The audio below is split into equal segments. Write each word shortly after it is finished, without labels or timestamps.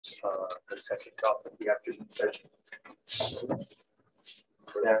the second talk of the afternoon session.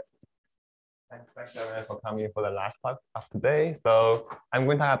 Yeah. Thanks everyone for coming for the last talk of today. So I'm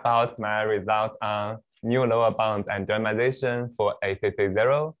going to talk about my results on new lower bounds and generalization for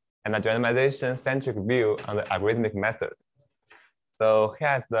ACC0 and a generalization-centric view on the algorithmic method. So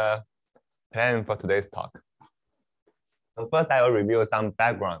here's the plan for today's talk. So first, I will review some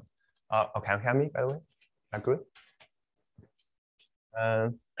background. Can you hear me, by the way? That good?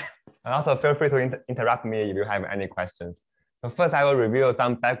 And also feel free to interrupt me if you have any questions. So first, I will review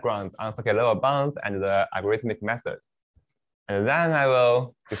some background on circuit lower bounds and the algorithmic method. And then I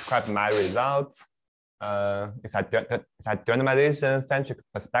will describe my results. It's a generalization-centric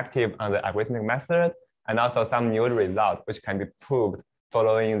perspective on the algorithmic method, and also some new results which can be proved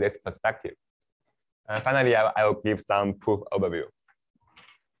following this perspective. And finally, I will give some proof overview.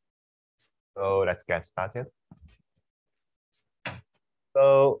 So let's get started.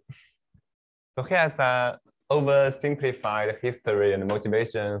 So here's an oversimplified history and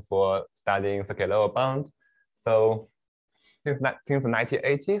motivation for studying circuit lower bounds. So since the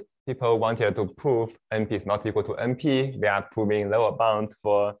 1980s, people wanted to prove NP is not equal to NP. We are proving lower bounds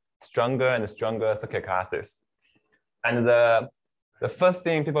for stronger and stronger circuit classes. And the first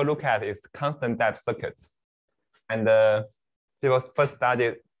thing people look at is constant depth circuits. And people first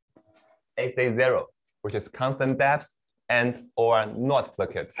studied AC0, which is constant depth and or not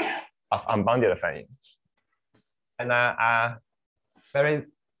circuits of unbounded affine. And a very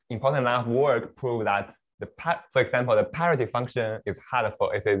important line of work proved that, for example, the parity function is hard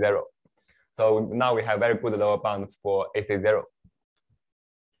for AC0. So now we have very good lower bound for AC0.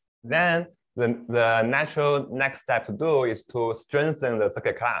 Then the natural next step to do is to strengthen the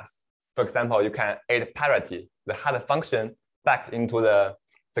circuit class. For example, you can add parity, the hard function, back into the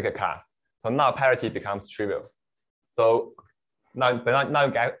circuit class. So now parity becomes trivial. So now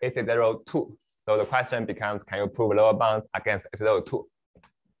you get AC02. So the question becomes, can you prove lower bounds against AC02?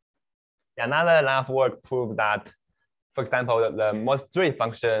 Another line of work proved that, for example, the mod 3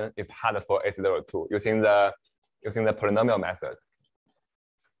 function is hard for AC02 using the polynomial method.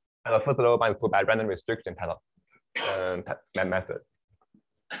 And the first lower bound is proved by random restriction method.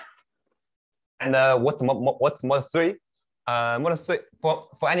 And what's mod 3? Mod 3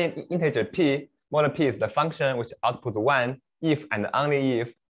 for any integer p, mod p is the function which outputs 1 if and only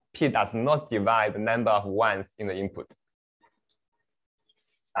if p does not divide the number of ones in the input.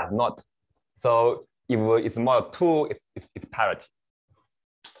 Does not. So if it's mod 2, it's parity.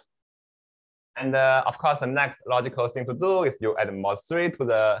 And of course, the next logical thing to do is you add mod 3 to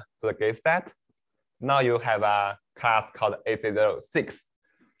the gate set. Now you have a class called AC06.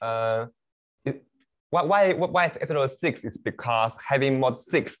 Why is AC06? Is because having mod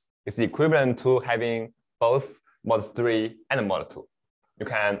 6 is equivalent to having both mod 3 and mod 2. You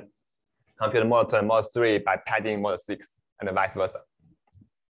can compute mod 2 and mod 3 by padding mod 6 and vice versa.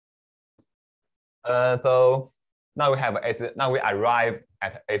 So now we arrive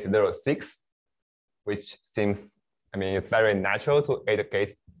at AC06, which seems, it's very natural to add a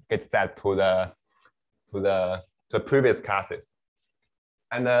gate set to the previous classes.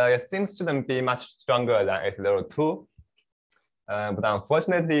 And it seems shouldn't be much stronger than AC02. But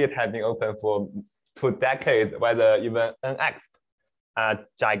unfortunately, it has been open for 2 decades, whether even NX, a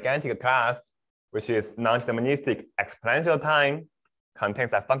gigantic class, which is non-deterministic exponential time,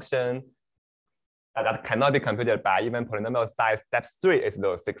 contains a function that cannot be computed by even polynomial size step 3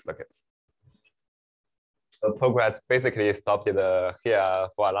 AC06 circuits. So progress basically stopped here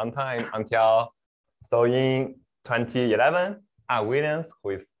for a long time until, so in 2011, Williams, who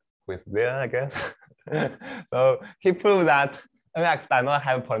is there, I guess. So he proved that NX does not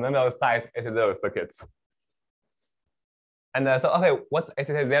have polynomial size AC0 circuits. And so, okay, what's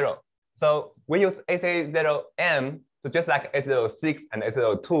AC0? So we use AC0M, so just like AC06 and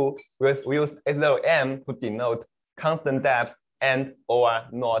AC02, we use AC0M to denote constant depth and or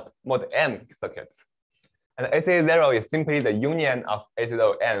not mod M circuits. And AC0 is simply the union of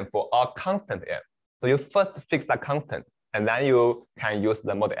AC0M for all constant M. So you first fix a constant, and then you can use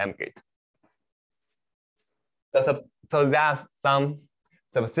the mod M gate. So there's some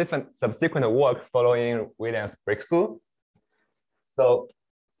subsequent work following Williams' breakthrough. So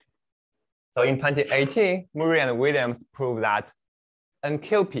in 2018, Murray and Williams proved that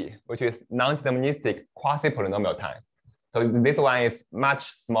NQP, which is non-deterministic quasi-polynomial time. So this one is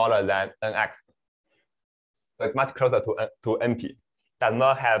much smaller than NX. So it's much closer to NP. Does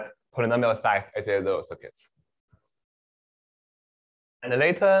not have polynomial size AC0 circuits. And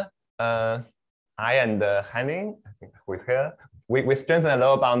later, I and Henning, I think who is here, we strengthen the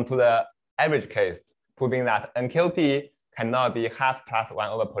lower bound to the average case, proving that NQP cannot be half plus 1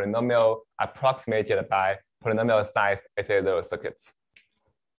 over polynomial approximated by polynomial size AC0 circuits.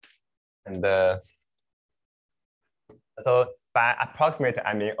 And so by approximate,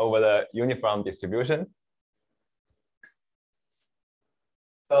 I mean over the uniform distribution.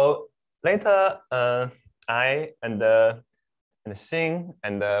 So later, I and Xin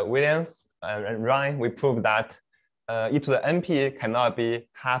and Williams and Ryan, we proved that e to the NP cannot be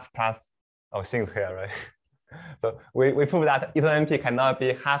half plus, oh, Xin's here, right? So we proved that e to the NP cannot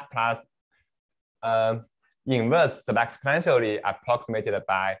be half plus inverse sub-exponentially approximated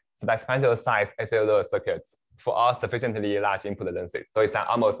by sub-exponential size AC0 circuits for all sufficiently large input densities. So it's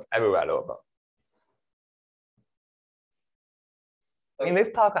almost everywhere lower bound. In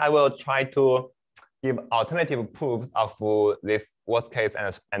this talk, I will try to give alternative proofs of this worst case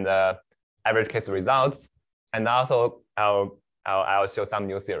and average case results, and also I'll show some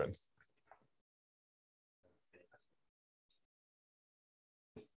new theorems.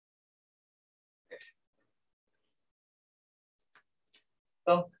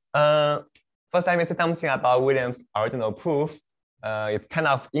 So first, let me say something about Williams' original proof. It's kind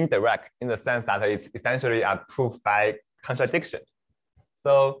of indirect in the sense that it's essentially a proof by contradiction.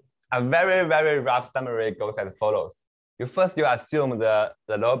 So a very, very rough summary goes as follows. You assume the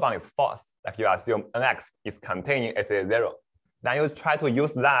lower bound is false, like you assume Nx is containing AC0. Then you try to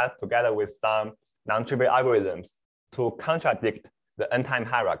use that together with some non-trivial algorithms to contradict the n-time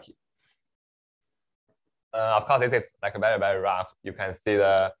hierarchy. Of course, this is like very, very rough. You can see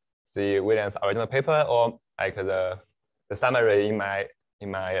Williams' original paper or like the summary in my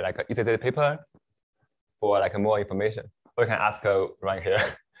like ECC paper for like more information. Or you can ask right here.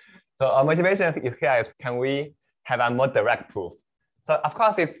 So our motivation here is, can we have a more direct proof? So of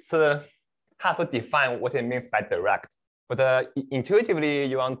course, it's hard to define what it means by direct, but intuitively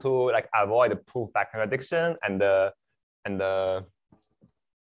you want to like avoid proof by contradiction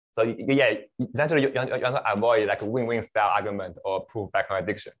so yeah, naturally you want to avoid like win-win style argument or proof by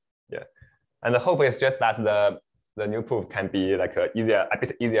contradiction. Yeah, and the hope is just that the new proof can be like a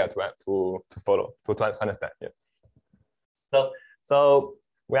bit easier to follow, to understand. Yeah. So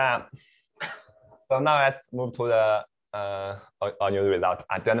now let's move to the our new result,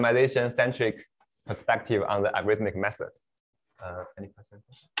 a randomization centric perspective on the algorithmic method. Any questions?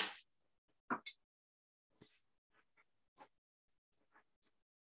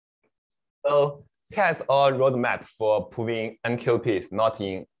 So here's our roadmap for proving NQPs not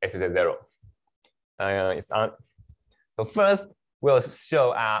in AC0. So first, we'll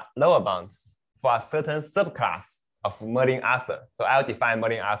show a lower bound for a certain subclass of Merlin-Arthur. So I'll define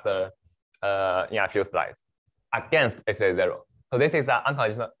Merlin-Arthur in a few slides against AC0. So this is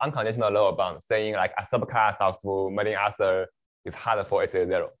an unconditional lower bound saying like a subclass of Merlin-Arthur is harder for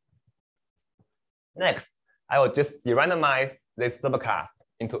AC0. Next, I will just de-randomize this subclass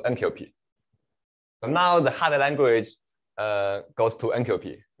into NQP. So now the hard language goes to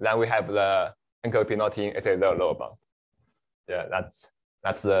NQP. Then we have the NQP not in AC0 lower bound. Yeah,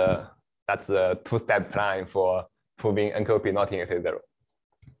 that's the two-step plan for proving NQP not in AC0.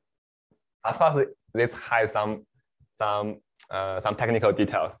 Of course, this has some technical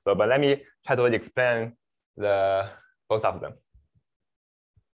details. So, but let me try to explain both of them.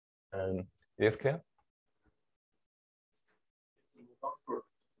 Is this clear?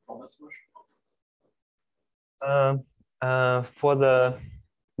 For the,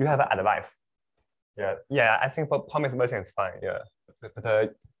 you have advice. Yeah, I think for promise version is fine. Yeah,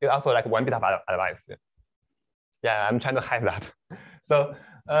 but it's also like one bit of advice. Yeah, I'm trying to hide that. So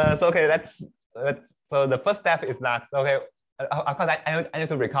okay, so the first step is that, okay, of course I need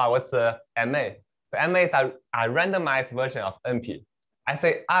to recall what's the MA. So MA is a randomized version of NP. I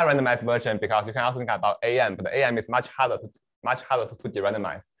say a randomized version because you can also think about AM, but AM is much harder to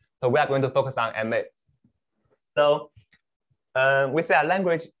de-randomize. So we are going to focus on MA. So we say a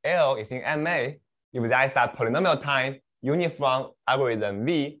language L is in MA if there is a polynomial time uniform algorithm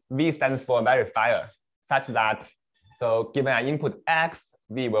V stands for verifier, such that, so given an input X,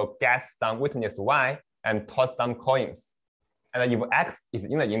 V will guess some witness Y and toss some coins. And if X is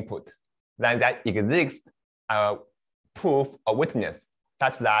in the input, then there exists a proof or witness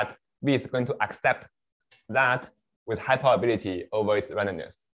such that V is going to accept that with high probability over its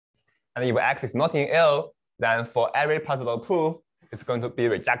randomness. And if X is not in L, then for every possible proof, it's going to be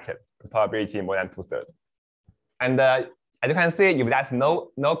rejected with probability more than 2/3. And as you can see, if there's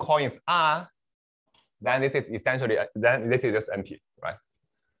no coins R, then this is essentially, then this is just NP, right?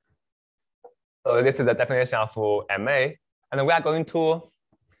 So this is the definition of MA. And we are going to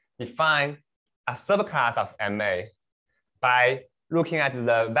define a subclass of MA by looking at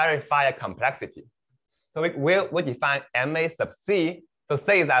the verifier complexity. So we define MA sub C. So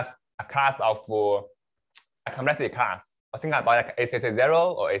C is as a class of a complexity class. Or think about like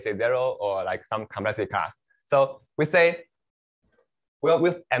ACC0 or AC0 or like some complexity class. So we say we'll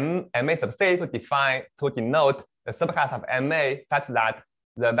use MA sub C to denote the subclass of MA such that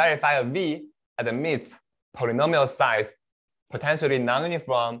the verifier V admits polynomial size potentially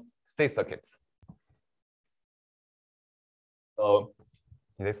non-uniform C circuits. So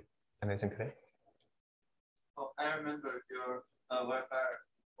is this definition clear? Oh, I remember your verifier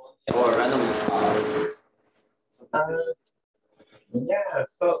or randomly. Yeah,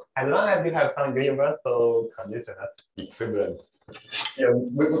 so as long as you have some universal condition that's equivalent. Yeah,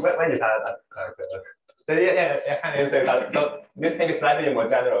 when you have that so yeah, I can say that. So this can be slightly more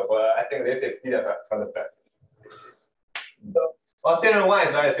general, but I think this is easier to understand. So, well, theorem 1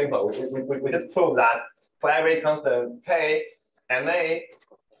 is very simple. We just prove that for every constant k, MA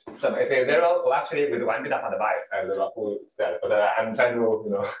sub AC0, or actually with 1 beta part bias, as Rahul said, but I'm trying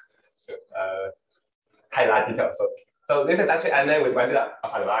to highlight details. So this is actually MA with 1 beta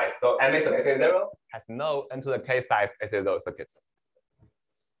part bias. So MA sub AC0 has no n to the k size AC0 circuits.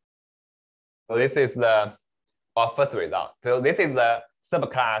 So this is our first result. So this is the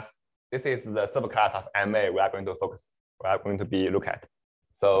subclass. This is the subclass of MA we are going to focus. We are going to look at.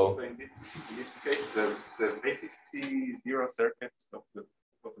 So in this case, the ACC0 circuit of the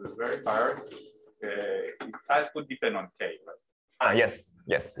verifier, its size would depend on k, right? Yes.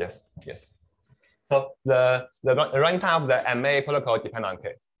 So the runtime of the MA protocol depends on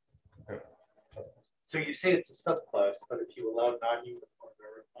k. So you say it's a subclass, but if you allow non-uniform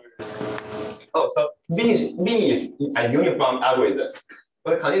verifiers. Oh, So V is a uniform algorithm,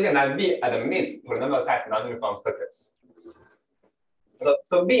 but the condition that V admits polynomial size non-uniform circuits.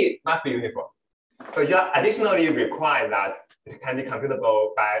 So V must be uniform. So you additionally require that it can be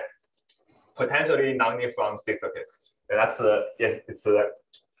computable by potentially non-uniform C circuits. That's yes, it's.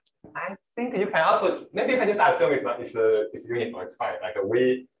 I think you can also maybe you can just assume it's uniform. It's fine. Like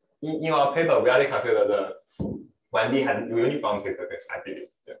we in our paper we already consider the when V has uniform C circuits. I believe.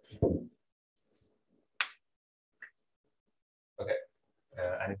 Yeah. Okay.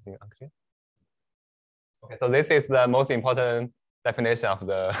 Anything unclear? Okay. So this is the most important definition of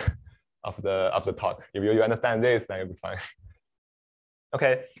the talk. If you understand this, then you'll be fine.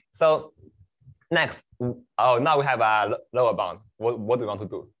 Okay, so next, now we have a lower bound. What do we want to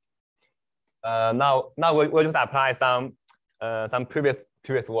do? Now we'll just apply some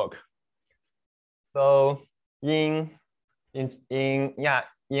previous work. So in Chen,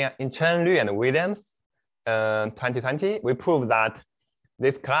 Liu, and Williams, 2020, we proved that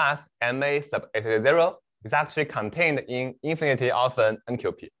this class MA sub AC0 is actually contained in infinity orphan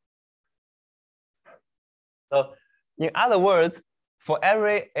NQP. So in other words, for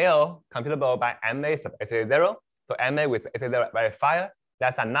every L computable by MA sub AC0, so MA with AC0 verifier,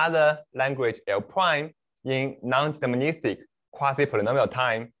 that's another language L prime in non-deterministic quasi-polynomial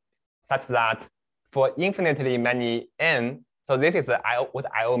time, such that for infinitely many n, so this is what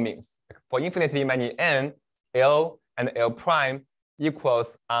IO means. For infinitely many n, L and L prime equal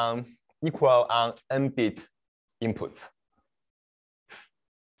on n-bit inputs.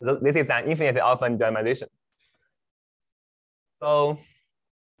 So this is an infinitely orphan generalization. So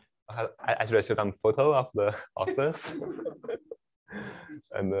I should show some photo of the authors.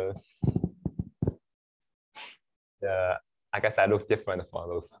 And yeah, I guess I look different from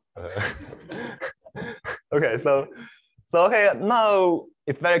those. Okay, so okay, now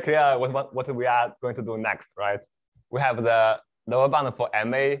it's very clear what we are going to do next, right? We have the lower bound for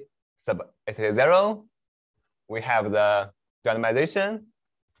MA sub AC0. We have the randomization.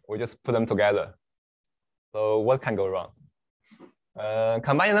 We just put them together. So what can go wrong?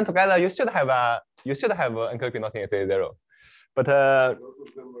 Combining them together, you should have NQP not in AC0. But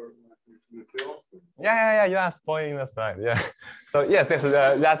yeah, you asked for in the slide. Yeah. So yes,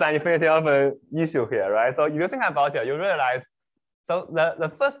 there's an infinity of an issue here, right? So if you think about it, you realize. So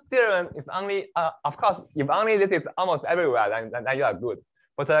the first theorem is only, of course, if only this is almost everywhere, then you are good.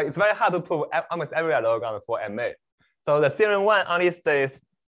 But it's very hard to prove almost everywhere lower bound for MA. So the theorem 1 only says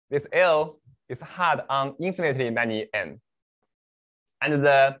this L is hard on infinitely many n. And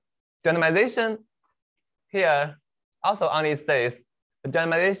the generalization here also only says the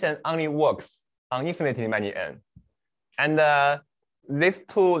generalization only works on infinitely many n. And these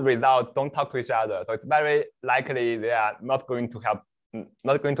two results don't talk to each other. So it's very likely they are not going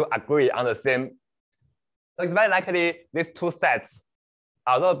to agree on the same. So it's very likely these two sets,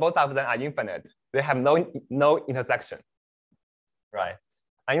 although both of them are infinite, they have no intersection, right?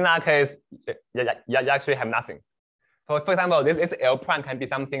 And in that case, you actually have nothing. So for example, this L prime can be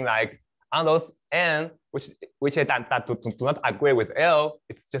something like on those n, which that do not agree with L,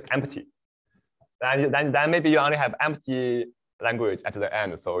 it's just empty. Then maybe you only have empty language at the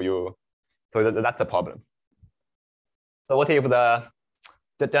end, so that's the problem. So what if the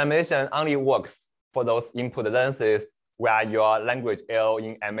determination only works for those input lengths where your language L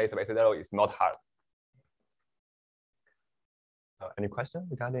in MA sub AC0 is not hard? Any question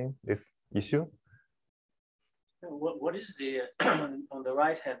regarding this issue? What is the on the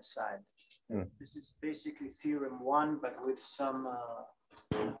right hand side? This is basically theorem 1, but with some.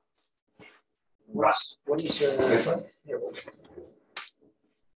 What is your this one?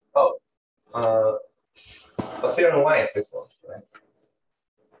 Oh, theorem 1 is this one, right?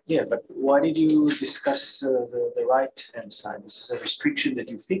 Yeah, but why did you discuss the right hand side? This is a restriction that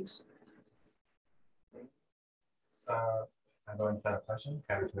you fix. I don't understand the question.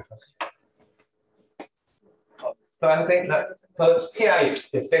 Can I repeat the question? So I'm saying that here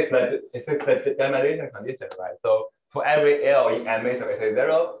it says the determination condition, right? So for every L in MA sub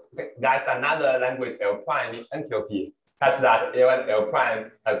AC0, there's another language L prime in NQP such that L and L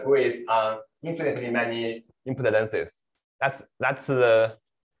prime agrees on infinitely many input lengths. That's the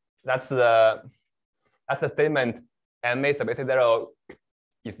statement MA sub AC0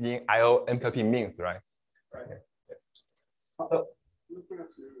 is in IO NQP means, right? Right. So,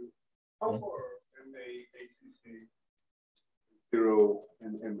 how far MA, ACC, 0,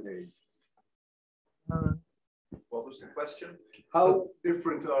 and MA? What was the question? How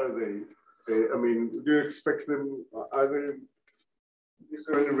different are they? I mean, do you expect them? Is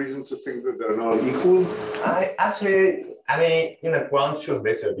there any reason to think that they're not equal? I mean, in the ground truth,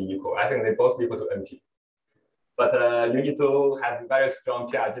 they should be equal. I think they both equal to NP. But you need to have very strong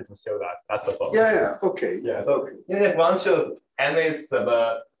PRG to show that. That's the problem. Yeah, okay. Yeah, so in the ground truth, MA sub,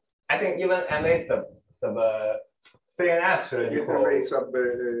 I think even MA sub CNF should equal. MA sub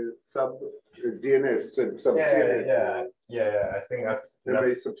DNF, sub CNF. Yeah, I think that's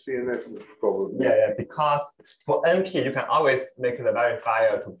MA sub CNF probably. Yeah, because for NP, you can always make the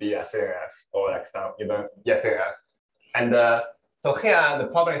verifier to be a CNF or like some even CNF. And so here, the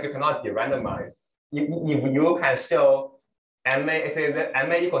problem is you cannot de-randomize. If you can show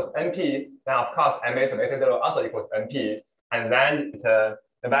MA equals NP, then of course MA sub AC0 also equals NP, and then the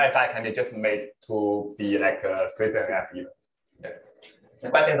verifier can be just made to be like a 3CNF even. Yeah. The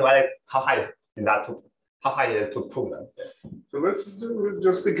question is how high is to prove them? Yeah. So let's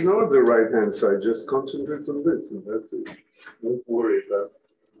just ignore the right hand side, just concentrate on this, and that's it. Don't worry about it.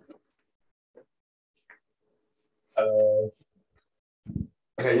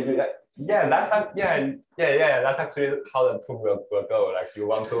 Okay, yeah, that's actually how the proof will go. Like you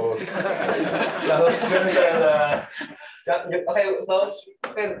want to strengthen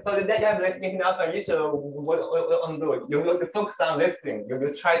so you have this internal issue. What you want to do? You focus on this thing.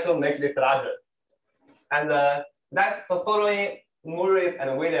 You try to make this larger, and that's so following Murray's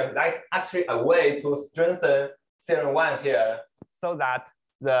and Williams. That's actually a way to strengthen theorem 1 here, so that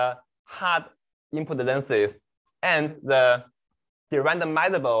the hard input lengths and the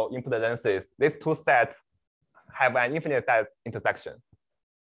randomizable input lengths, these two sets have an infinite size intersection.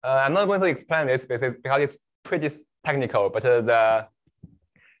 I'm not going to explain this because it's pretty technical, but the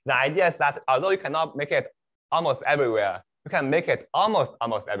idea is that although you cannot make it almost everywhere, you can make it almost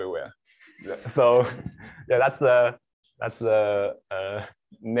everywhere. So yeah, that's the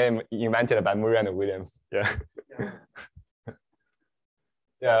name invented by Murray and Williams. Yeah.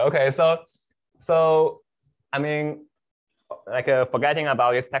 Yeah. Okay. So I mean, like forgetting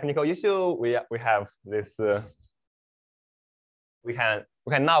about this technical issue, we have this. We can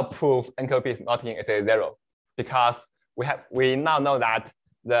now prove NQP is not in SA0 because we now know that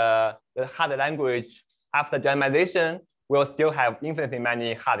the hard language after generalization will still have infinitely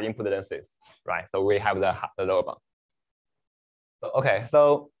many hard input lengths, right? So we have the lower bound. So, okay,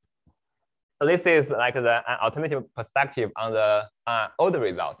 so this is like an alternative perspective on the old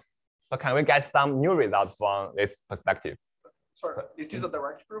result. So can we get some new result from this perspective? Sorry, is this a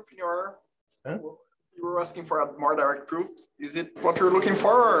direct proof in your? You were asking for a more direct proof. Is it what you're looking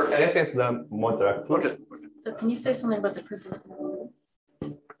for? Or? This is the more direct proof. Okay. So can you say something about the proof?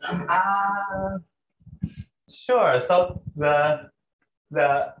 Sure. So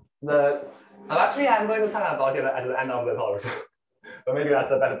actually I'm going to talk about it at the end of the talk. So maybe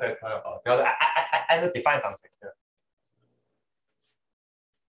that's a better place to talk about because I have to define something. Yeah.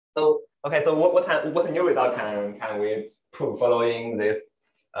 So okay, so what new result can we prove following this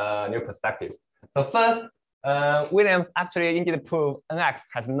new perspective? So first, Williams actually indeed proved NX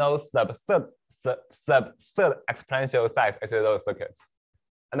has no sub-third exponential size AC0 circuits.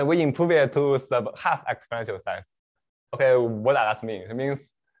 And we improve it to sub-half exponential size. Okay, what does that mean? It means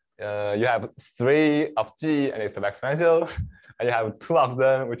you have 3 of G and it's sub-exponential, and you have 2 of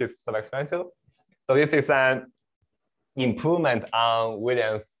them, which is sub-exponential. So this is an improvement on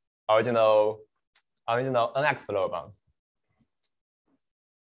Williams' original NX lower bound.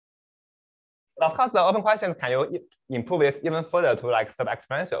 Of course, the open question is, can you improve this even further to like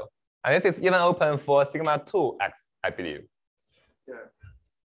sub-exponential? And this is even open for sigma 2x, I believe.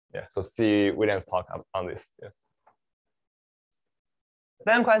 Yeah. So see Williams' talk on this. Yeah.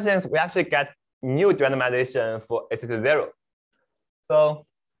 Second question is, we actually get new derandomization for ACC 0. So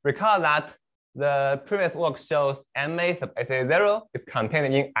recall that the previous work shows MA sub ACC 0 is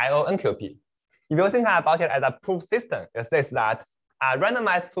contained in IO NQP. If you think about it as a proof system, it says that a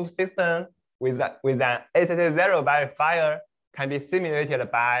randomized proof system with an ACC 0 verifier can be simulated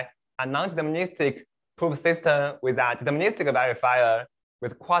by a non-deterministic proof system with a deterministic verifier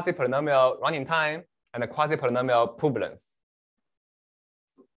with quasi-polynomial running time and a quasi-polynomial prevalence.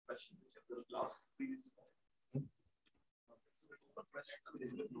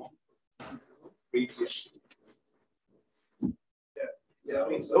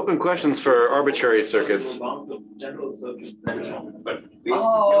 Open questions for arbitrary circuits. Oh,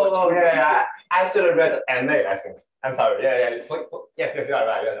 yeah. I should have read MA, I think. I'm sorry. Yeah. Yes, you are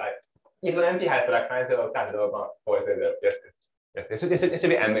right. You're right. If NP has like financial set lower bound for ACC 0, yes. It should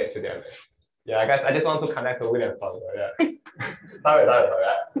be MA. It should be MA. Yeah, I guess I just want to connect to Williams' talk. Yeah. sorry.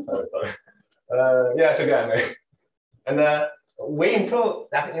 Yeah, it should be MA. And we improve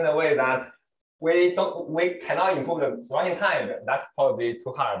that in a way that we cannot improve the running time. That's probably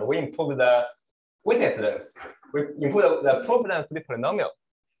too hard. But we improve the witness length. We improve the proof length to be polynomial.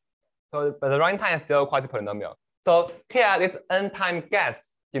 So, but the running time is still quasi-polynomial. So here, this n-time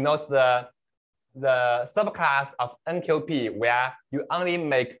guess denotes the subclass of NQP where you only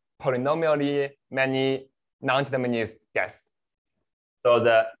make polynomially many non-determinist guess. So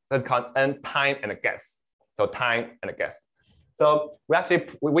that's called n-time and guess. So time and guess. So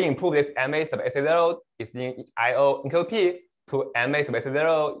we improve this MA sub ACC 0 is in IO NQP to MA sub ACC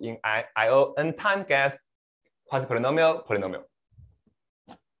 0 in IO n-time guess quasi-polynomial.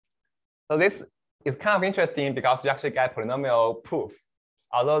 So this is kind of interesting because you actually get polynomial proof,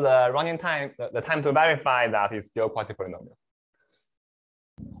 although the running time, the time to verify that is still quasi-polynomial.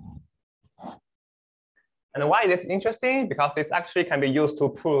 And why is this interesting? Because this actually can be used to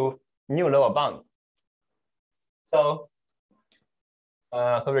prove new lower bounds. So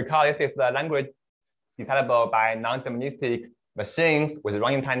recall this is the language decidable by non-deterministic machines with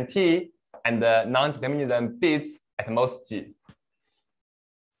running time t and the non-determinism bits at most g.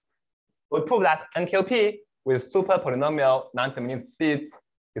 We prove that NQP with super polynomial non-deterministic bits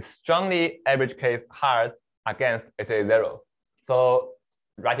is strongly average case hard against ACC 0. So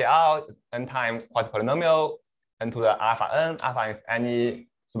write it out, n time quasi-polynomial, n to the alpha n, alpha is any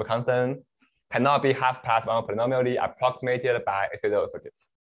super constant, cannot be half plus 1 polynomially approximated by ACC 0 circuits.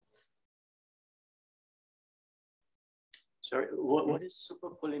 Sorry, what is super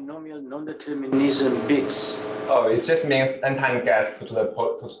polynomial non-determinism bits? Oh, it just means n time guess to the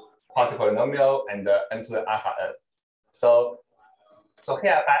quasi-polynomial and n to the alpha n. So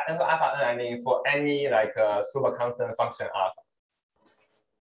here by n to alpha n, I mean for any like super constant function alpha.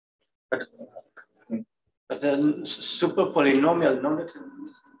 But the super polynomial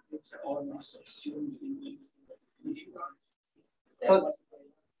non-determinism bits are almost assumed in the definition. So,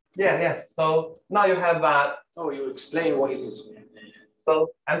 yes. So now you have you explain what it is.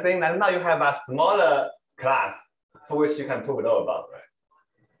 So I'm saying that now you have a smaller class for which you can prove lower bound, right?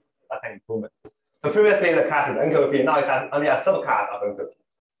 That's an improvement. So previously the class is NQP, now it's only a subclass of NQP.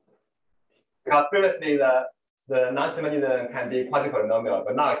 Because previously the non-determinism can be quasi-polynomial,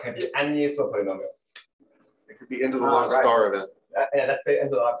 but now it can be any super polynomial. It could be into the log star of it. Yeah, let's say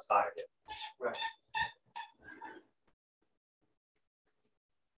into the log star. Yeah. Right.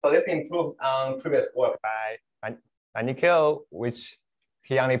 So this improves on previous work by Nikhil, which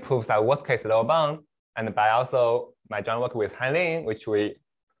he only proves a worst case lower bound, and by also my joint work with Han-Lin, which we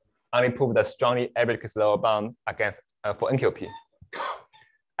only prove the strongly average case lower bound against for NQP.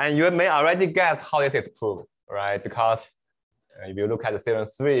 And you may already guess how this is proved, right? Because if you look at the theorem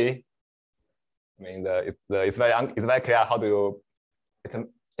 3, I mean it's very clear how do you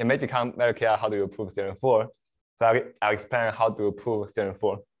it may become very clear how do you prove theorem 4. So I'll explain how to prove theorem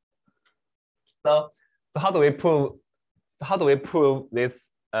 4. So how do we prove this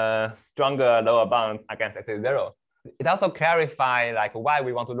stronger lower bounds against ACC 0? It also clarifies like why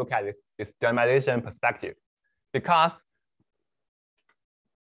we want to look at this derandomization perspective, because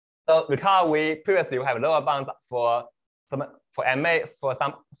so recall we previously have lower bounds for MA for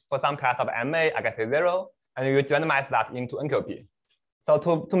some class of MA against ACC 0, and you derandomize that into NQP. So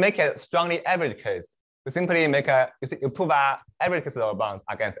to make a strongly average case, you simply make you prove a average case lower bound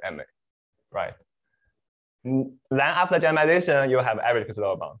against MA, right? Then after generalization, you have average case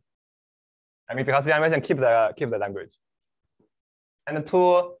lower bound. I mean, because generalization keep the language. And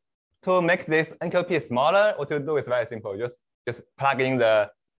to make this NQP smaller, what you do is very simple. Just plug in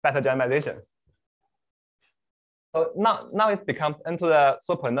the better generalization. So now it becomes into the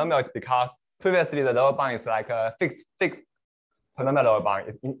polynomial. It's because previously the lower bound is like a fixed polynomial lower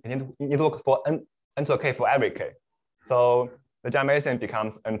bound. You need to look for n to k for every k. So the generalization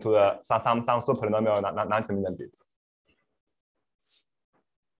becomes into some superpolynomial non-intermediate bits.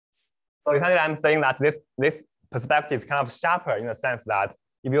 So essentially, I'm saying that this perspective is kind of sharper in the sense that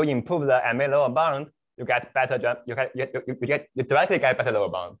if you improve the MA lower bound, you get better. You directly get better lower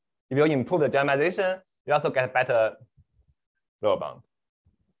bound. If you improve the generalization, you also get better lower bound.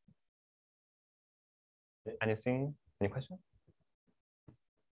 Anything? Any question?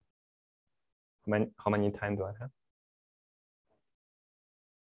 How many time do I have?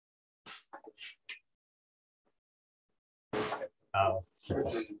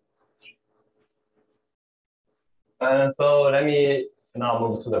 So let me now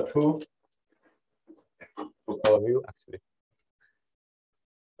move to the proof overview, actually.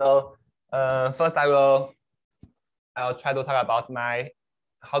 So first I'll try to talk about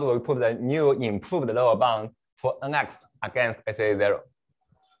how do we prove the new improved lower bound for nx against SA0.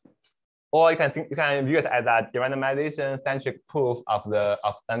 Or you can view it as a derandomization centric proof of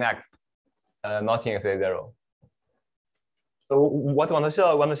nx not in SA0. So what we want to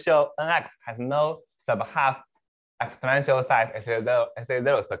show? We want to show nx has no sub-half exponential size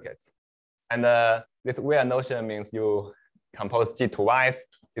SA0 circuits. And this weird notion means you compose G twice,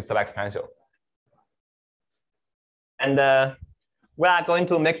 it's sub-exponential. And we are going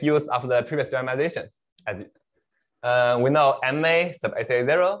to make use of the previous generalization. As we know MA sub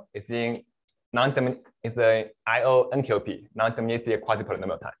SA0 is in is the IO NQP, non-deterministic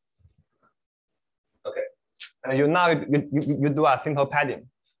quasi-polynomial time. Okay. And now you do a simple padding.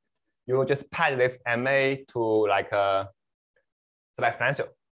 You just pad this MA to like a sub-exponential.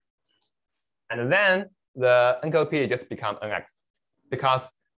 And then the NQP just become NX because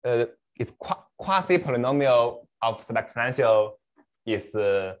its quasi-polynomial of sub-exponential is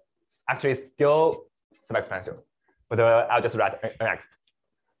actually still sub-exponential. But I'll just write NX.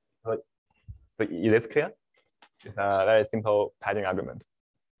 So is this clear? It's a very simple padding argument.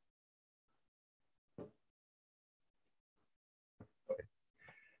 Okay.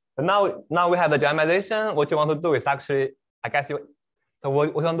 But now we have the generalization. What you want to do is actually, so what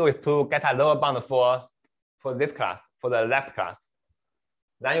you want to do is to get a lower bound for this class, for the left class.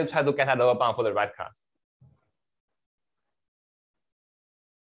 Then you try to get a lower bound for the right class.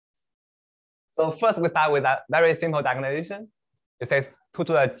 So first we start with a very simple diagonalization. It says 2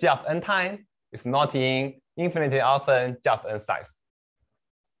 to the G of n time is not in infinitely often G of n size.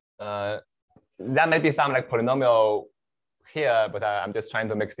 There may be some like polynomial here, but I'm just trying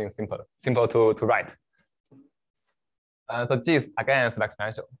to make things simple to write. So G is again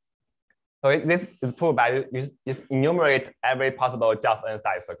sub-exponential. So this is proved by you enumerate every possible G of n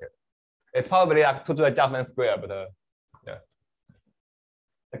size circuit. It's probably like 2 to the G of n squared, but yeah.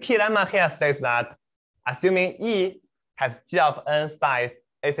 The key lemma here says that assuming E has G of n size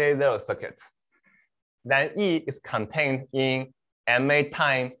SA0 circuits, then E is contained in MA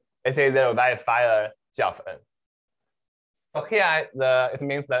time SA0 verifier G of n. So here it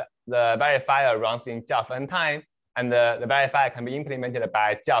means that the verifier runs in G of n time, and the verifier can be implemented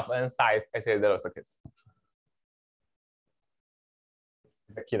by G of n size SA0 circuits.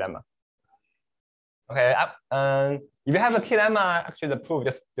 The key lemma. Okay, if you have a key lemma, actually the proof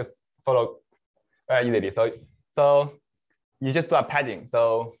just follow very easily. So you just do a padding.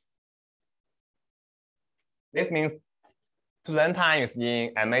 So this means to the n time is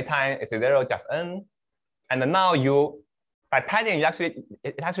in MA time is 0 G of n, and now by padding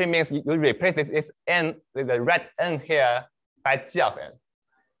it actually means you replace this n with the red n here by G of n.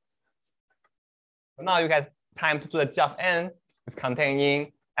 So now you get time to the G of n is contained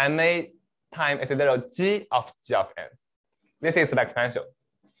in MA time is 0 G of G of n. This is exponential.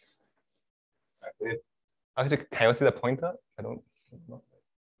 Actually, can you see the pointer? I don't.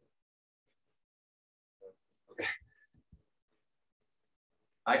 Okay.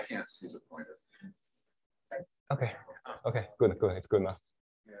 I can't see the pointer. Okay. Okay. Good. Good. It's good enough.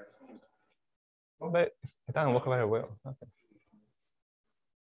 Oh, but it doesn't work very well. Okay.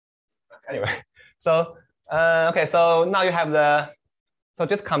 Anyway, so okay. So now you have so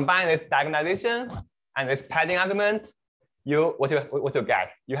just combine this diagonalization and this padding argument. What you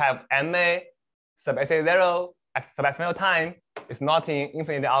get? You have MA sub SA0 experimental time is not in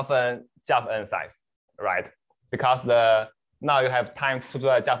infinitely often G of n size, right? Because the now you have time to do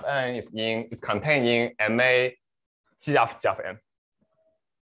a G of n is containing MA G of n.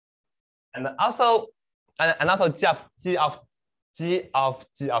 And also G of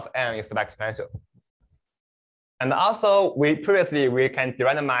n is super exponential. And also previously we can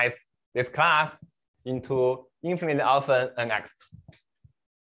derandomize this class into infinitely often nx.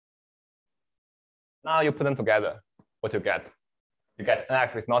 Now you put them together, what you get? You get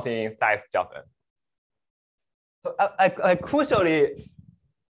nx is not in size G of n. So crucially,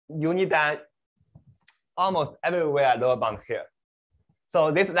 you need that almost everywhere lower bound here.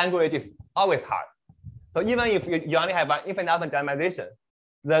 So this language is always hard. So even if you only have an infinite often derandomization,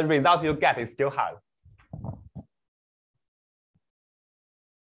 the result you get is still hard.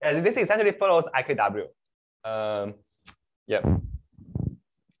 And this essentially follows IKW. Yeah.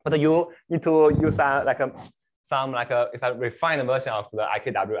 But you need to use it's a refined version of the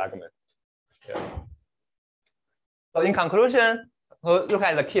IKW argument. Yeah. So in conclusion, look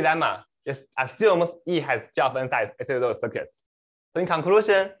at the key lemma. It assumes E has G of n size AC0 circuits. So in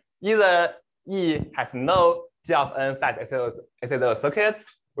conclusion, either E has no G of n size AC0 circuits,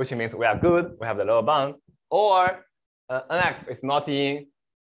 which means we are good, we have the lower bound, or Nx is not in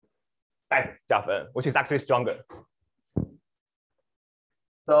size G of n, which is actually stronger.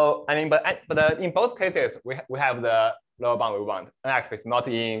 So I mean, but in both cases, we have the lower bound we want. Nx is not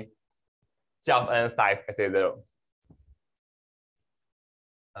in G of n size AC0.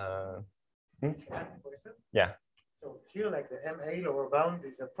 Yeah. So here, like the MA lower bound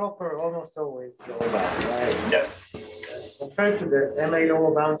is a proper almost always lower bound, right? Yes. Compared to the MA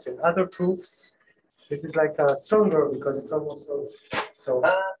lower bounds in other proofs, this is like stronger because it's almost so.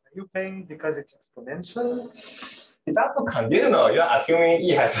 Are you paying because it's exponential? It's also conditional. You're assuming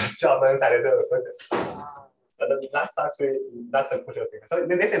E has G of n size circuit. But that's the crucial thing. So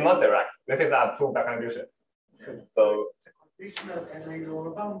this is not direct. This is a proof by condition. So it's a conditional MA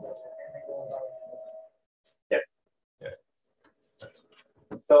lower bound. Yes. Yes.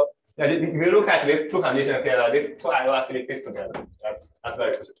 So yeah, if you look at these two conditions here, these two arrows actually fit together. That's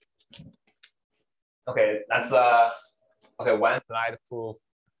very crucial. Okay, that's okay. One slide proof.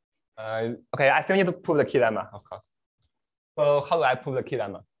 Okay, I still need to prove the key lemma, of course. So how do I prove the key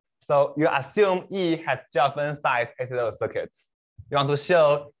lemma? So you assume E has G of n size AC0 circuits. You want to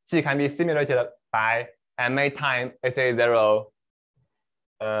show G can be simulated by MA time AC0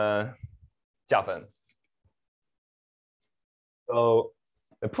 G of n. So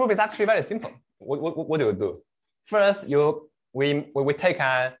the proof is actually very simple. What do you do? First, we take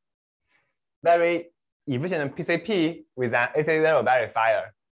a very efficient PCP with an AC0 verifier,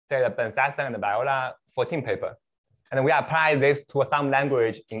 say the Ben-Sasson and the Viola 14 paper. And we apply this to some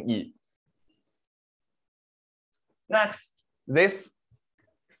language in E. Next, this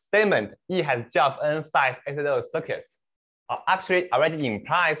statement, E has G of n size AC0 circuits, actually already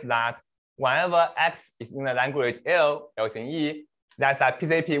implies that whenever X is in the language L, else in E, there's a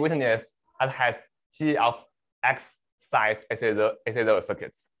PCP witness that has G of X size AC0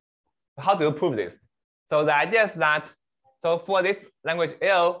 circuits. How do you prove this? So the idea is that, so for this language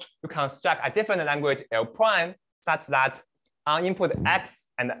L, you construct a different language L prime such that on input X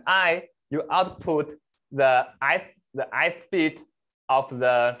and I, you output the I speed of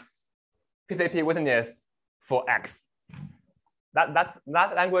the PCP witness for X. That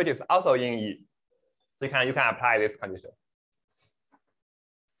language is also in E. So you can apply this condition.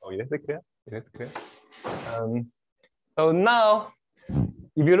 Oh, is it clear? Is it clear? So now,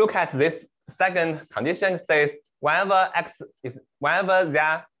 if you look at this second condition, it says whenever X is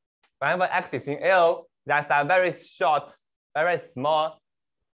in L, there's a very short, very small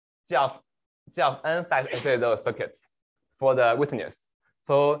G of n size AC0 circuits for the witness.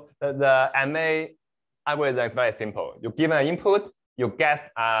 So the MA algorithm is very simple. You give an input, you guess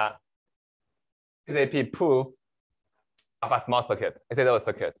a PCP proof of a small circuit, AC0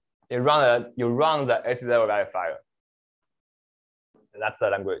 circuit. You run the AC0 verifier. That's the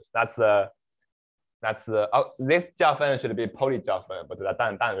language. This G of n should be poly G of n, but that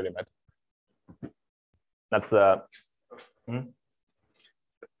doesn't really matter. That's the. The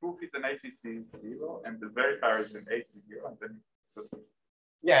proof is an ACC 0, and the verifier is an AC 0, and then.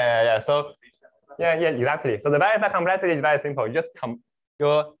 Yeah. So yeah, exactly. So the verifier complexity is very simple. You just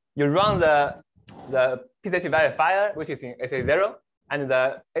you run the PCP verifier, which is in AC0, and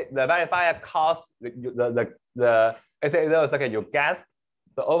the verifier calls the AC0 circuit you guessed.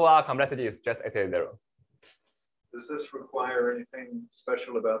 The overall complexity is just AC0. Does this require anything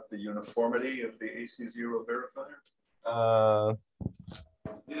special about the uniformity of the AC0 verifier?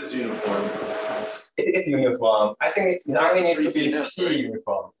 It is uniform. It is uniform. I think it only needs to be P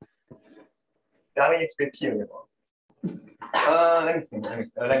uniform. It only needs to be P uniform. Let me think.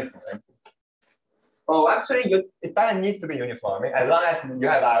 Oh, actually, it doesn't need to be uniform. As long as you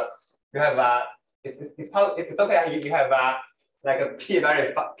have a, it's okay. You have a like a P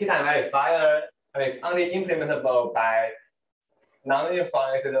time verifier, and it's only implementable by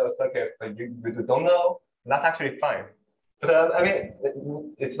non-uniform circuits, but you don't know. That's actually fine. But I mean,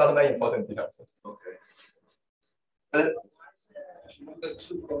 it's not very important details. Okay.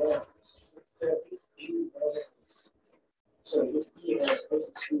 So if E has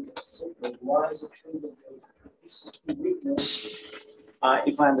 82 simple, why is it true that this witness,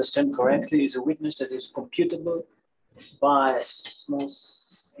 if I understand correctly, is a witness that is computable by a small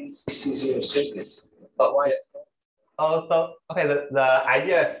C0 circuit? But why? Oh, so okay, the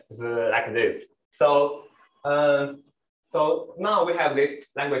idea is like this. So so now we have this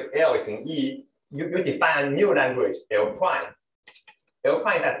language L is in E. You define a new language L prime. L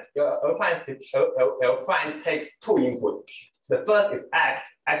prime takes two inputs. The first is X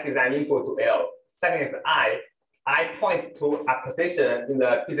is an input to L. Second is I points to a position in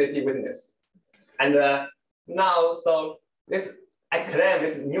the PCT witness. And now, so I claim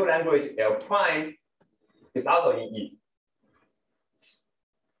this new language L prime is also in E.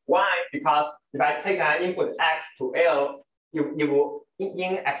 Why? Because if I take an input X to L, in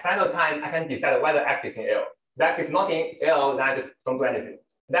exponential time, I can decide whether X is in L. If X is not in L, then I just don't do anything.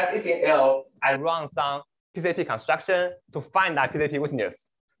 If X is in L, I run some PCT construction to find that PCT witness.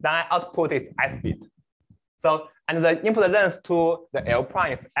 Then I output its S bit. So, and the input length to the L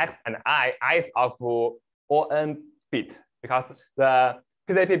prime is X and I is of ON bit because the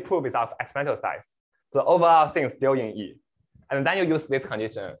PCT proof is of exponential size. So the overall thing is still in E. And then you use this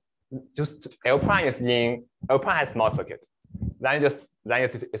condition. Just L prime has small circuit. Then it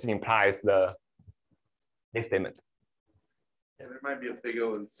implies this statement. Yeah, there might be a big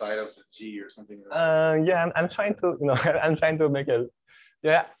O inside of the G or something. Yeah, I'm trying to, I'm trying to make it.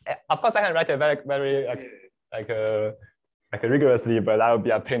 Yeah, of course I can write it very rigorously, but that would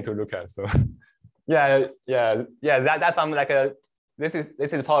be a pain to look at. So, yeah. That's some like a. This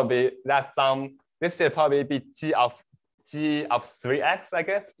should probably be G of 3x, I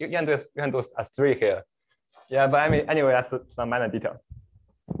guess. You can do a 3 here. Yeah, but I mean, anyway, that's some minor detail.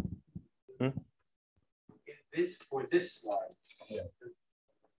 For this slide, yeah.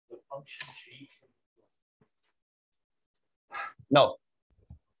 the function G. No.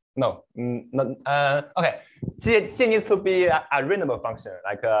 Okay. G needs to be a reasonable function,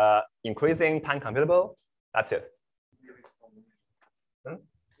 like increasing time computable. That's it.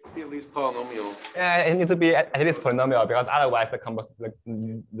 Be at least polynomial. Yeah, it needs to be at least polynomial because otherwise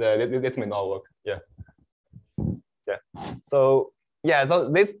this may not work. Yeah. So yeah, so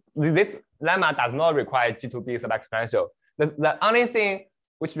this lemma does not require G to be sub-exponential. The only thing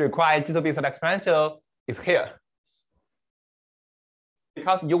which requires G to be sub-exponential is here.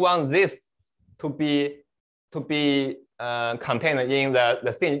 Because you want this to be contained in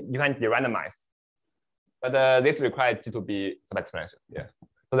the thing you can de-randomize. But this requires G to be sub-exponential. Yeah.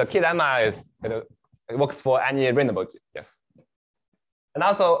 So the key lemma is it works for any reasonable G. Yes. And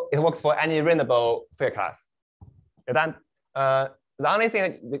also it works for any reasonable circuit class. And then the only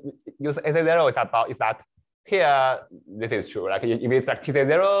thing use AC0 is about is that here this is true. Like if it's like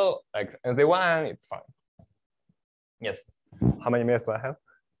TC0, like NC1, it's fine. Yes. How many minutes do I have?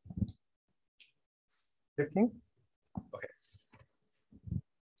 15? Okay.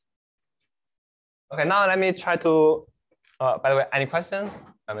 Okay, now let me try to, by the way, any questions?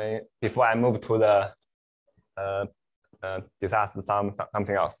 I mean, before I move to the discuss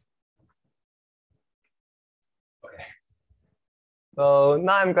something else. Okay. So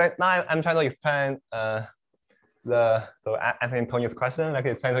now I'm trying to explain answering Tony's question,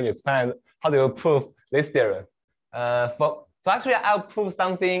 like trying to explain how do you prove this theorem. So actually I'll prove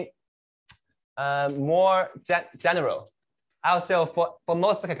something more general. I'll show for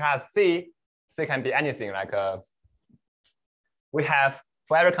most circuit class C can be anything like we have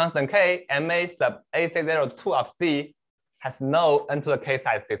for every constant K, MA sub AC02 of C has no n to the K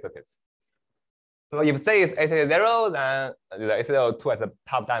size C circuits. So if C is AC0, then the AC02 at the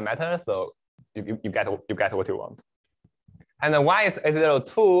top doesn't matter. So you get what you want. And then why is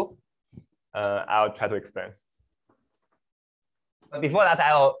AC02? I'll try to explain. But before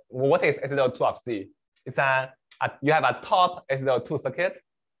that, what is AC02 of C? It's you have a top AC02 circuit,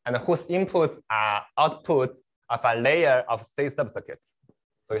 and whose inputs are outputs of a layer of C subcircuits.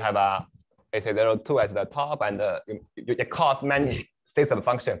 So you have a AC02 at the top, and it calls many C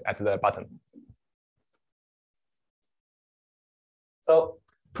subfunctions at the bottom. So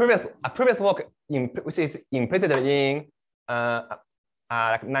previous work which is implicit in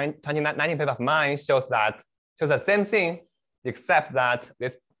like 2019 paper of mine shows the same thing, except that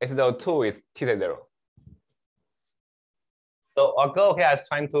this AC02 is TC0. So our goal here is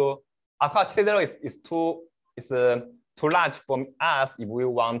trying to, of course, TC0 is too large for us if we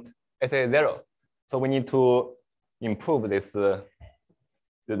want AC0. So we need to improve this the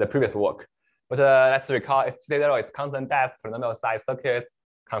previous work. But let's recall TC0 is constant depth polynomial size circuit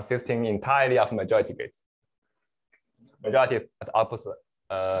consisting entirely of majority gates. Majority is at opposite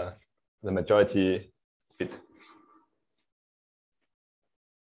the majority bit.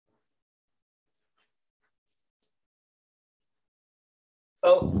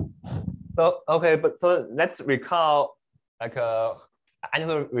 So okay, but so let's recall like I need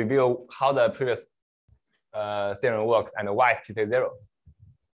to review how the previous theorem works and why it's TC0.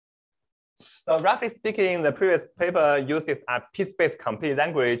 So roughly speaking, the previous paper uses a P-space complete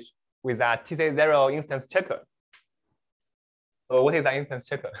language with a TC0 instance checker. So what is an instance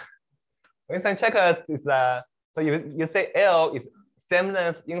checker? Instance checker is so you say L is same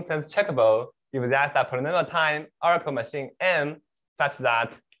length instance checkable if there's a polynomial time oracle machine M such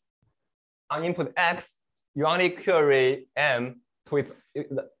that on input X, you only query M to its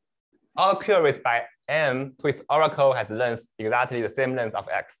all queries by M to its oracle has length exactly the same length of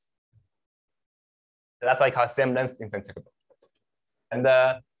X. So that's why I call same length instance checkable. And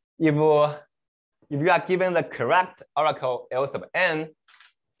if you are given the correct oracle L sub n,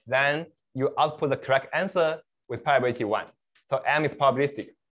 then you output the correct answer with probability 1. So M is probabilistic.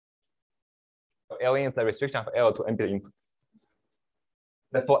 So Ln is the restriction of L to n-bit inputs.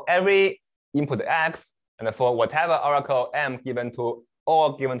 Then for every input X, and for whatever oracle M given to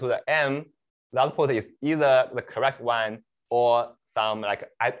the M, the output is either the correct one or some like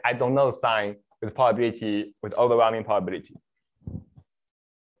I don't know sign with probability, with overwhelming probability.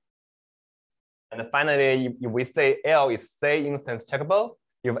 And finally, if we say L is say instance checkable,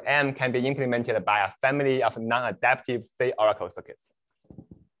 if M can be implemented by a family of non-adaptive say oracle circuits.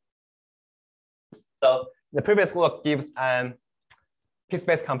 So the previous work gives an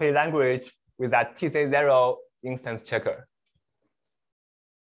P-space complete language with a TC0 instance checker.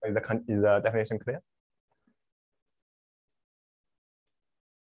 Is the definition clear?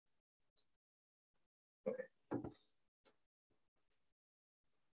 Okay.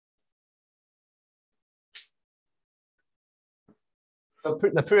 So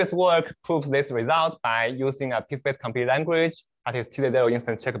the previous work proves this result by using a P-space complete language that is TC0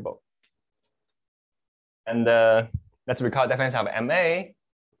 instance checkable. And let's recall the definition of MA.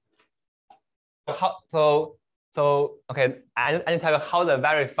 So okay, I need to tell you how the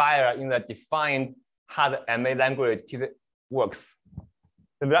verifier in the defined hard MA language works.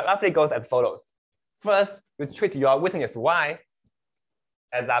 It roughly goes as follows. First, you treat your witness Y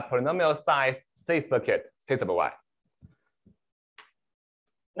as a polynomial size C circuit, C sub Y.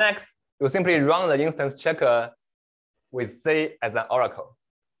 Next, you simply run the instance checker with C as an oracle.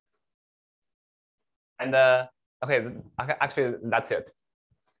 And okay, actually that's it.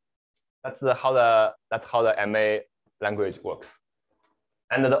 That's how the MA language works.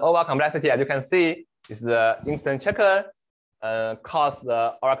 And the overall complexity, as you can see, is the instance checker calls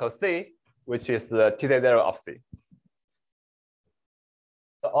the oracle C, which is the TC0 of C.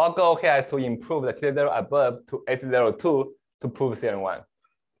 So our goal here is to improve the TC0 above to AC02 to prove theorem 1.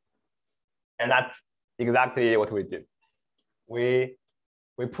 And that's exactly what we did. We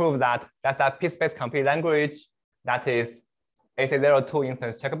proved that that's a P-space complete language that is AC02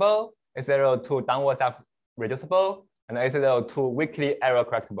 instance checkable, AC02 downward self-reducible, and AC02 weakly error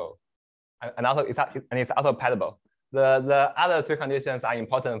correctable. And also it's also paddable. The other three conditions are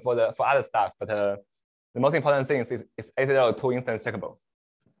important for other stuff, but the most important thing is AC02 instance checkable.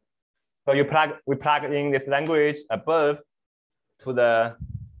 So we plug in this language above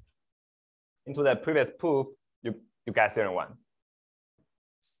into the previous proof, you get theorem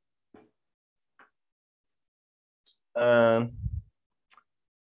 1.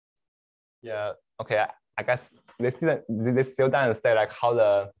 Yeah, okay. I guess this still doesn't say like how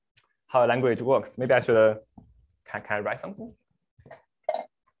the language works. Maybe I should can I write something?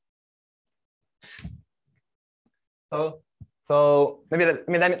 So maybe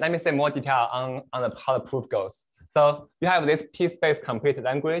let me say more detail on how the proof goes. So you have this P-space complete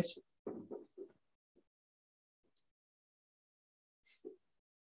language.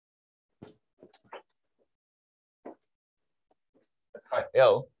 Let's call it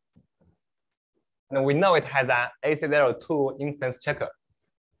L. And we know it has an AC02 instance checker.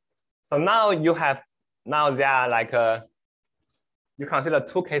 So now there are like you consider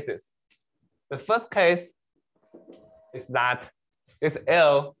two cases. The first case is that this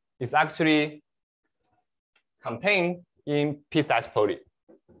L is actually contained in P/poly.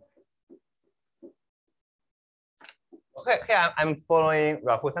 Okay, here I'm following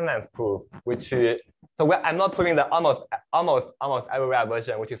Rahul-Sandhan's proof, which I'm not proving the almost everywhere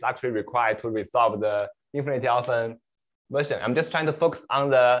version, which is actually required to resolve the infinity often version. I'm just trying to focus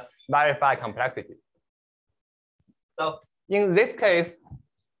on the verified complexity. So in this case,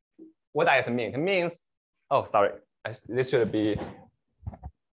 what does it mean? It means, oh, sorry, this should be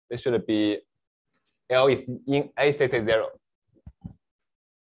L is in ACC0.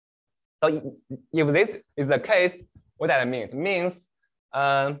 So if this is the case, what does it mean? It means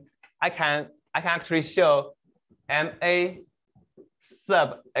I can actually show MA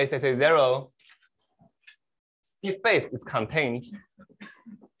sub ACC0 P space is contained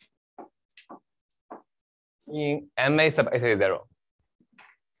in MA sub ACC0.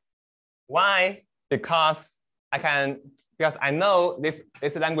 Why? Because I know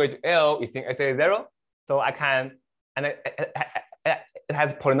this language L is in ACC0, so I can, and it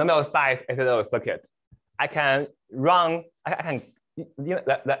has polynomial size ACC0 circuit. I can run,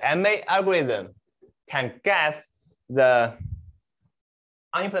 the MA algorithm can guess the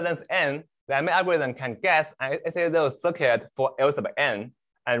unimpedance n. The MA algorithm can guess an ACC0 circuit for L sub n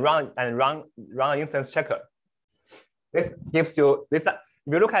and run an instance checker. This gives you this. If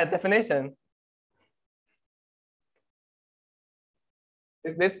you look at the definition,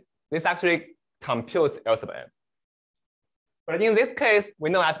 this actually computes L sub n. But in this case, we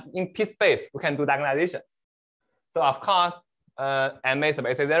know that in P space, we can do diagonalization. So of course, MA sub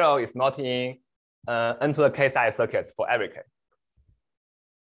ACC0 is not in n to the k size circuits for every k.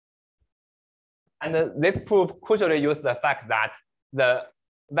 And this proof crucially uses the fact that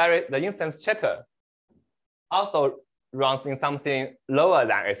the instance checker also runs in something lower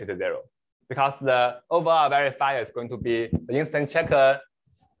than ACC0, because the overall verifier is going to be the instance checker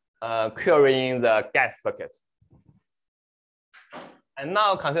querying the guess circuit. And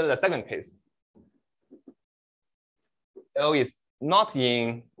now consider the second case. L is not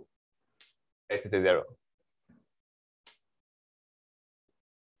in ACC0.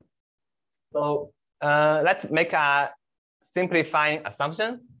 So let's make a simplifying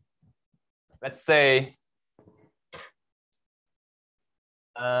assumption. Let's say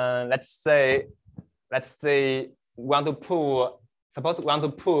we want to prove. Suppose we want to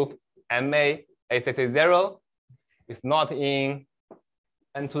prove MA ACC0 is not in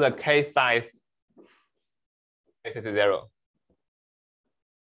n to the k size ACC0.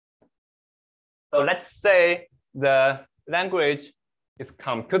 So let's say the language is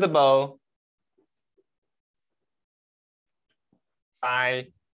computable by,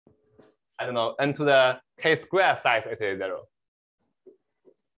 I don't know, n to the k square size ACC0,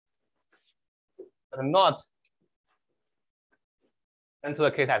 but not n to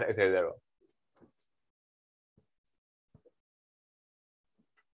the k size ACC0.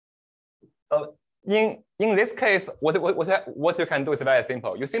 So in this case, what you can do is very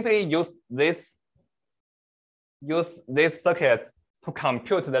simple. You simply use this circuit to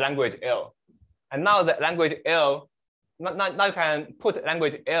compute the language L. And now the language L, now you can put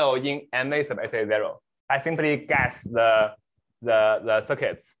language L in MA sub ACC0. I simply guess the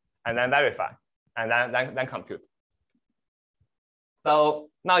circuits and then verify and then compute. So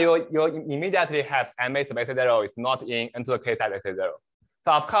now you immediately have MA sub ACC0 is not in n to the k size ACC0.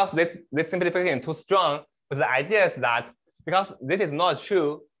 So of course, this simplification is too strong, but the idea is that because this is not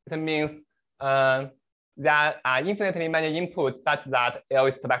true, it means there are infinitely many inputs such that L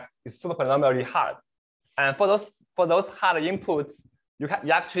is super polynomially hard. And for those hard inputs, you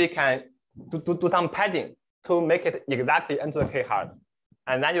actually can do some padding to make it exactly n to the k hard.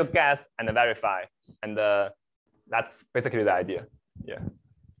 And then you guess and verify. And that's basically the idea. Yeah.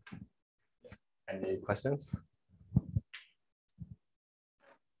 Any questions?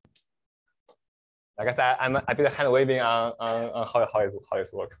 Like I said, I'm a bit hand waving on how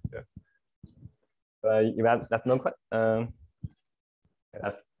this works. Yeah. But if that's no question,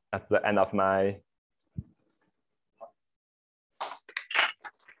 that's the end of my.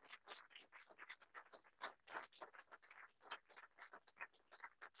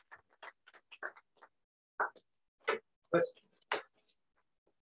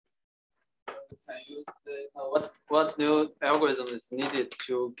 What new algorithm is needed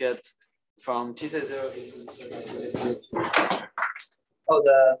to get from T0?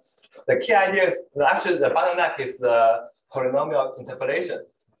 Oh, the key idea is actually the bottleneck is the polynomial interpolation.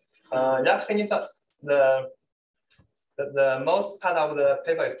 You actually need to, the most part of the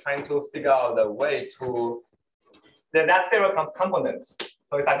paper is trying to figure out the way to, there are several components.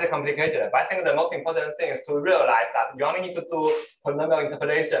 So it's a bit complicated, but I think the most important thing is to realize that you only need to do polynomial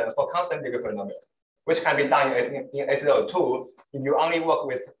interpolation for constant degree polynomial, which can be done in A02 if you only work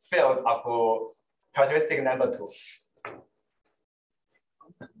with fields of characteristic number 2.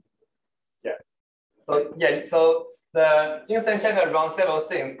 Yeah. So the instant checker runs several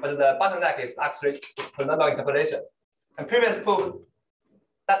things, but the bottleneck is actually polynomial interpolation. And previous proof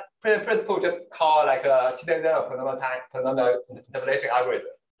just call like a T0 polynomial interpolation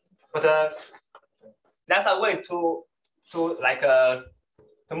algorithm. But that's a way to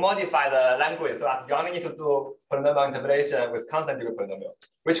modify the language so that you only need to do polynomial interpolation with constant degree polynomial,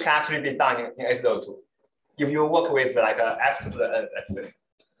 which can actually be done in A02 if you work with like a F to the N, let's say.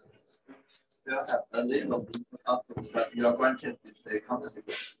 Still have a list of outputs, but you are granted it's a constant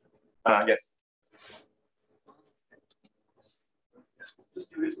sequence. Yes.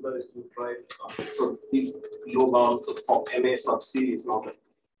 Just curious about it. You tried so these low bounds of MA sub C is not a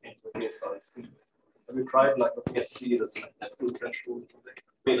sub C. Have you tried like looking at C that's like that two threshold?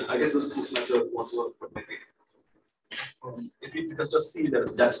 I mean, I guess this proof method won't work, but maybe if you can just see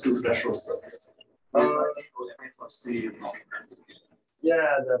that that's two thresholds. MA sub C is not.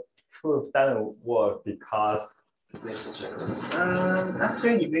 Yeah, the proof doesn't work because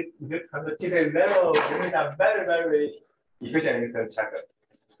actually if you come to T0, you need a very efficient instant checker.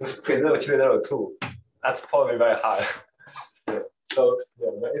 T02, that's probably very hard. So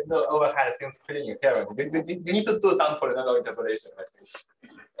yeah, there is no overhead seems pretty inherent. You need to do some polynomial interpolation, I think.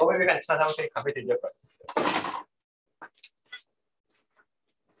 Or maybe you can try something completely different.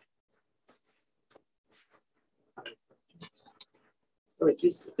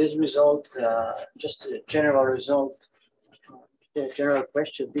 This result, just a general result, a general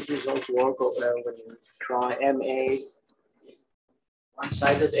question, this result work when you try MA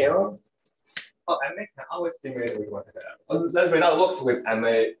one-sided error? Oh, MA can always be made with one-sided error. The result works with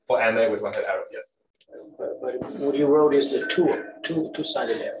MA with one-sided error, yes. But what you wrote is the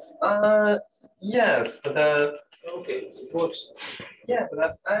two-sided error. Yes, but okay, it works. Yeah,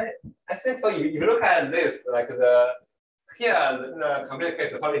 but I think so. If you look at this, like here the complete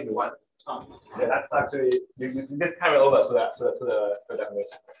case probably is 1. Yeah, that's actually you just carry over to the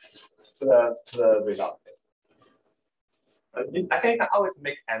definition, to the result. I think I always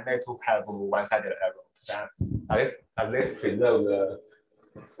make MA to have one-sided error. That at least preserve the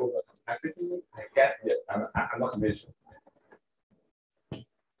full complexity. I guess yes. I'm not completely sure.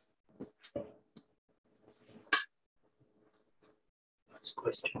 Next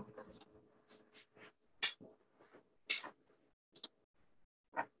question.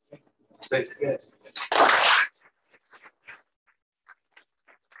 Yes.